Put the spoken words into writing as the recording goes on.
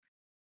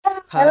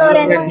Halo Halo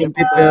Random Random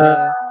People. People.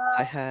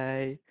 Hai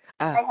hai.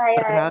 Hai hai hai.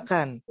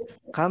 Perkenalkan,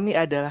 kami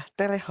adalah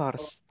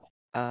Telehorse.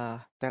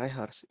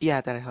 Telehorse.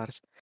 Iya,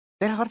 Telehorse.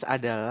 Telehorse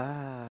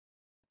adalah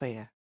apa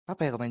ya?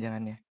 Apa ya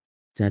kepanjangannya?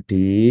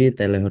 Jadi,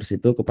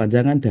 Telehorse itu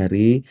kepanjangan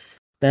dari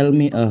Tell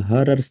Me a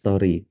Horror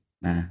Story.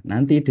 Nah,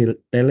 nanti di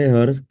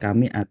Telehorse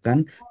kami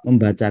akan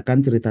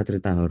membacakan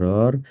cerita-cerita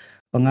horor,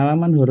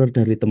 pengalaman horor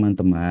dari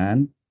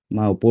teman-teman,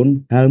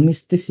 maupun hal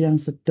mistis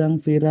yang sedang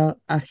viral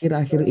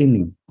akhir-akhir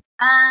ini.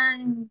 Ah,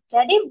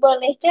 jadi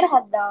boleh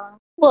curhat dong.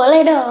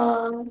 Boleh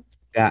dong.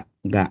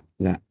 Enggak.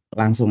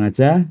 Langsung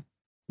aja,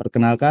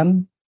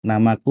 perkenalkan,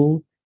 namaku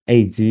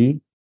AG.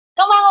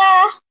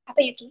 Kemala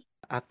atau Yuki?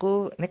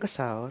 Aku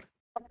Nekosaur.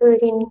 Aku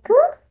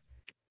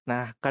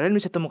Nah, kalian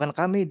bisa temukan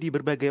kami di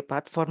berbagai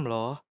platform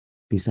loh.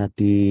 Bisa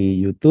di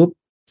YouTube,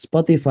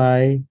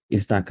 Spotify,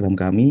 Instagram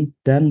kami,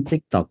 dan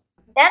TikTok.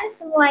 Dan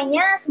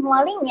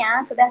semua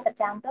linknya sudah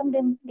tercantum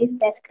di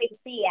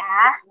deskripsi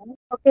ya.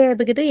 Oke,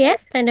 begitu ya,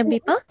 Random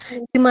People.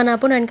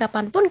 Dimanapun dan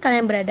kapanpun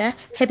kalian berada,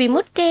 Happy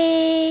Mood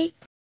Day!